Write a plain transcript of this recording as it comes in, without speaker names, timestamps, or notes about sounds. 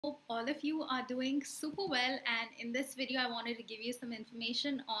Hope all of you are doing super well, and in this video I wanted to give you some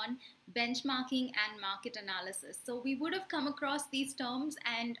information on benchmarking and market analysis. So we would have come across these terms,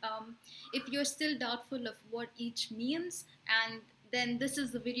 and if you're still doubtful of what each means, and then this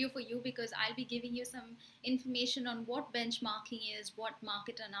is the video for you, because I'll be giving you some information on what benchmarking is, what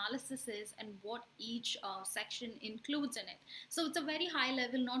market analysis is, and what each section includes in it. So it's a very high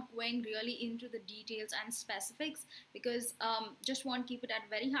level, not going really into the details and specifics, because just want to keep it at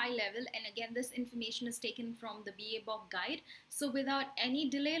very high level. And again, this information is taken from the BABOK guide. So without any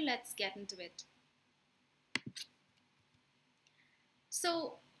delay, let's get into it.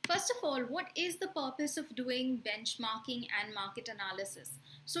 So first of all, what is the purpose of doing benchmarking and market analysis?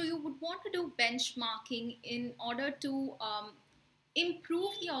 So you would want to do benchmarking in order to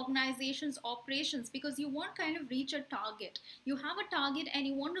improve the organization's operations, because you want to kind of reach a target. You have a target and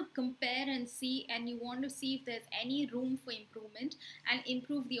you want to compare and see, and you want to see if there's any room for improvement and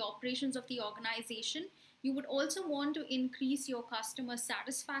improve the operations of the organization. You would also want to increase your customer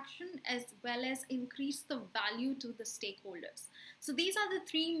satisfaction as well as increase the value to the stakeholders. So these are the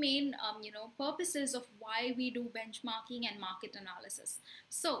three main purposes of why we do benchmarking and market analysis.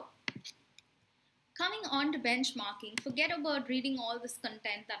 So coming on to benchmarking, forget about reading all this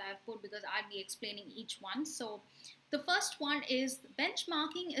content that I've put, because I'll be explaining each one. So the first one is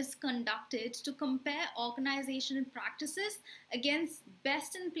benchmarking is conducted to compare organizational practices against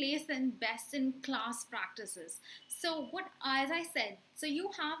best in place and best in class practices. So what, as I said, so you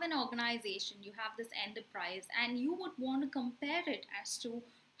have an organization, you have this enterprise, and you would want to compare it as to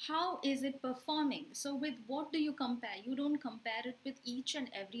how is it performing. So with what do you compare? You don't compare it with each and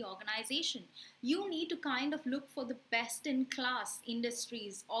every organization. You need to kind of look for the best in class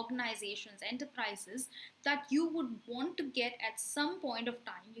industries, organizations, enterprises that you would want to get at some point of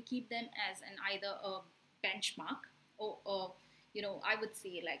time. You keep them as an either a benchmark or I would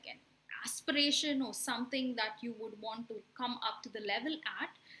say like an aspiration or something that you would want to come up to the level at.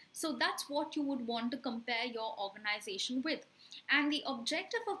 So that's what you would want to compare your organization with. And the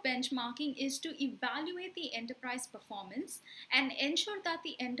objective of benchmarking is to evaluate the enterprise performance and ensure that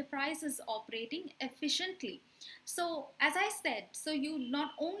the enterprise is operating efficiently. So as I said, so you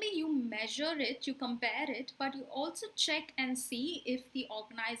not only you measure it, you compare it, but you also check and see if the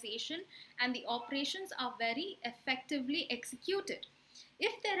organization and the operations are very effectively executed.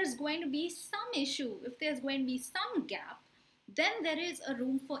 If there is going to be some issue, if there's going to be some gap, then there is a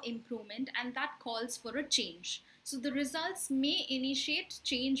room for improvement, and that calls for a change. So the results may initiate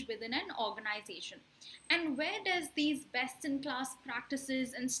change within an organization. And where does these best in class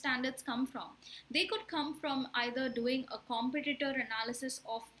practices and standards come from? They could come from either doing a competitor analysis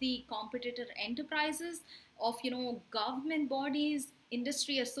of the competitor enterprises, of government bodies,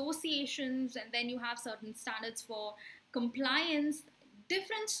 industry associations, and then you have certain standards for compliance.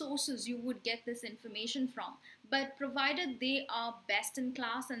 Different sources you would get this information from, but provided they are best in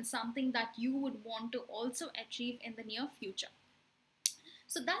class and something that you would want to also achieve in the near future.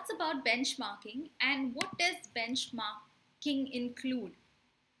 So that's about benchmarking. And what does benchmarking include?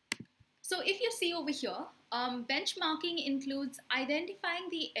 So if you see over here, benchmarking includes identifying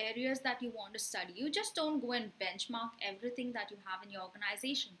the areas that you want to study. You just don't go and benchmark everything that you have in your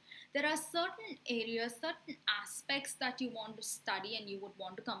organization. There are certain areas, certain aspects that you want to study and you would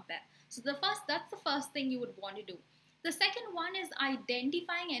want to compare. So that's the first thing you would want to do. The second one is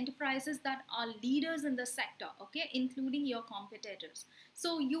identifying enterprises that are leaders in the sector, okay, including your competitors.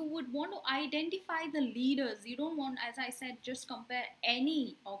 So you would want to identify the leaders. You don't want, as I said, just compare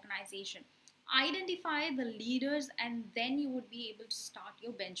any organization. Identify the leaders, and then you would be able to start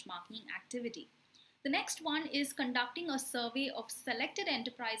your benchmarking activity. The next one is conducting a survey of selected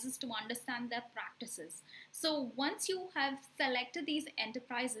enterprises to understand their practices. So once you have selected these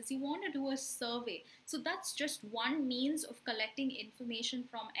enterprises, you want to do a survey. So that's just one means of collecting information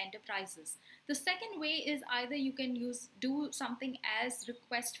from enterprises. The second way is either you can do something as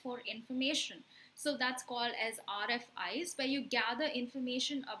request for information. So that's called as RFIs, where you gather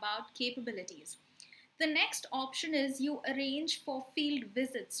information about capabilities. The next option is you arrange for field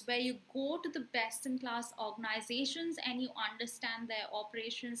visits, where you go to the best in class organizations and you understand their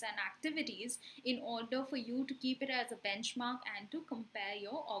operations and activities in order for you to keep it as a benchmark and to compare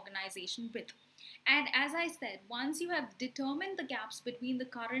your organization with. And as I said, once you have determined the gaps between the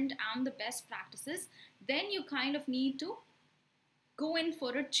current and the best practices, then you kind of need to go in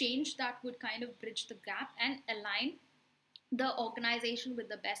for a change that would kind of bridge the gap and align the organization with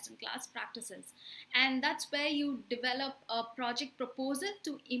the best in class practices. And that's where you develop a project proposal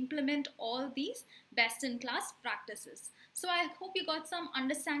to implement all these best in class practices. So I hope you got some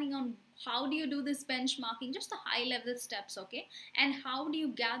understanding on how do you do this benchmarking, just the high level steps, okay, and how do you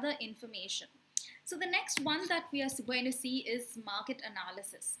gather information. So the next one that we are going to see is market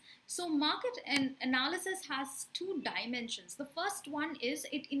analysis. So market analysis has two dimensions. The first one is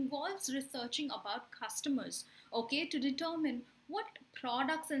it involves researching about customers, okay, to determine what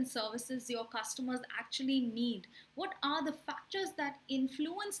products and services your customers actually need. What are the factors that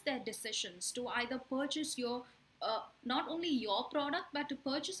influence their decisions to either purchase your not only your product but to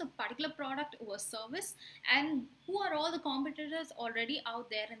purchase a particular product or service, and who are all the competitors already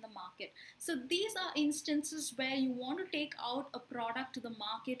out there in the market. So these are instances where you want to take out a product to the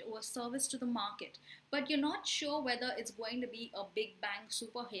market or a service to the market, but you're not sure whether it's going to be a big bang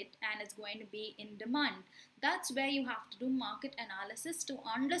super hit and it's going to be in demand. That's where you have to do market analysis to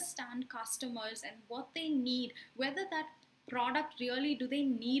understand customers and what they need, whether that product really, do they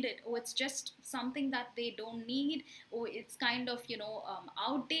need it, or it's just something that they don't need, or it's kind of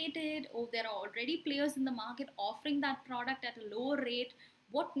outdated, or there are already players in the market offering that product at a lower rate.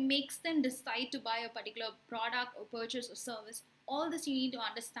 What makes them decide to buy a particular product or purchase a service? All this you need to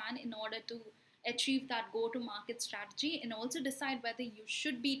understand in order to achieve that go to market strategy, and also decide whether you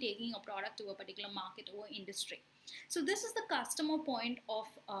should be taking a product to a particular market or industry. So this is the customer point of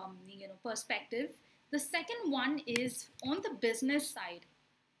perspective. The second one is on the business side.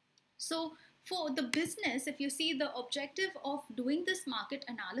 So for the business, if you see, the objective of doing this market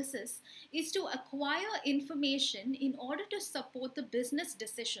analysis is to acquire information in order to support the business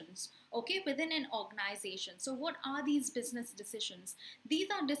decisions, okay, within an organization. So what are these business decisions? These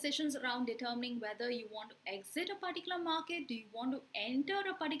are decisions around determining whether you want to exit a particular market, do you want to enter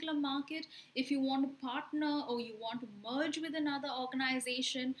a particular market, if you want to partner or you want to merge with another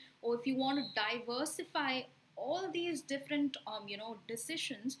organization, or if you want to diversify. All these different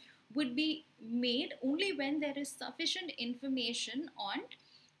decisions would be made only when there is sufficient information on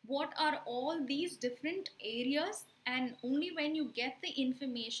what are all these different areas, and only when you get the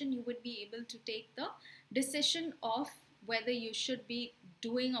information you would be able to take the decision of whether you should be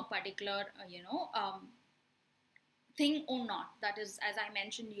doing a particular thing or not. That is, as I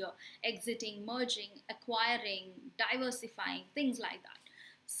mentioned here, exiting, merging, acquiring, diversifying, things like that.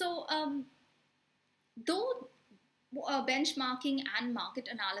 So though benchmarking and market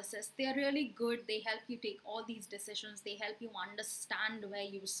analysis, they are really good, they help you take all these decisions, they help you understand where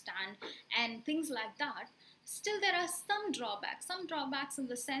you stand and things like that, still there are some drawbacks in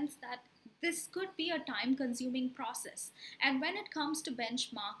the sense that this could be a time consuming process. And when it comes to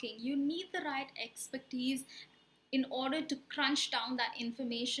benchmarking, you need the right expertise in order to crunch down that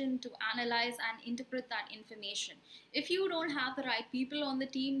information, to analyze and interpret that information. If you don't have the right people on the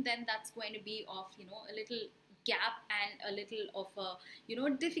team, then that's going to be of a little gap and a little of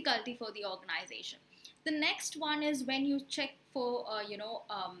a difficulty for the organization. The next one is when you check for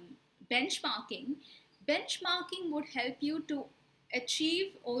benchmarking. Benchmarking would help you to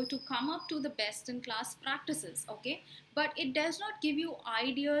achieve or to come up to the best in class practices, okay, but it does not give you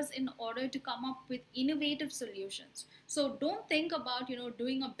ideas in order to come up with innovative solutions. So don't think about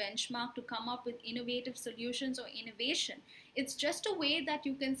doing a benchmark to come up with innovative solutions or innovation. It's just a way that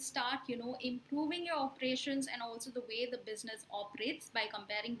you can start improving your operations and also the way the business operates by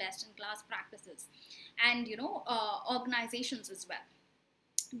comparing best in class practices and organizations as well.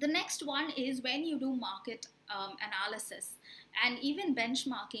 The next one is when you do market analysis and even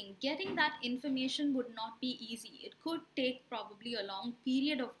benchmarking. Getting that information would not be easy. It could take probably a long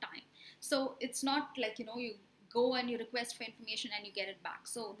period of time. So it's not like you go and you request for information and you get it back.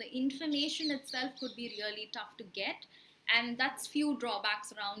 So the information itself could be really tough to get, and that's few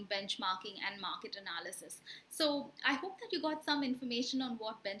drawbacks around benchmarking and market analysis. So I hope that you got some information on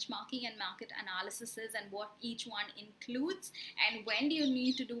what benchmarking and market analysis is and what each one includes, and when do you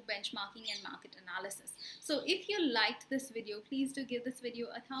need to do benchmarking and market analysis. So if you liked this video, please do give this video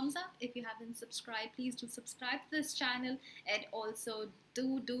a thumbs up. If you haven't subscribed, please do subscribe to this channel, and also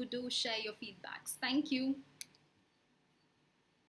do share your feedbacks. Thank you.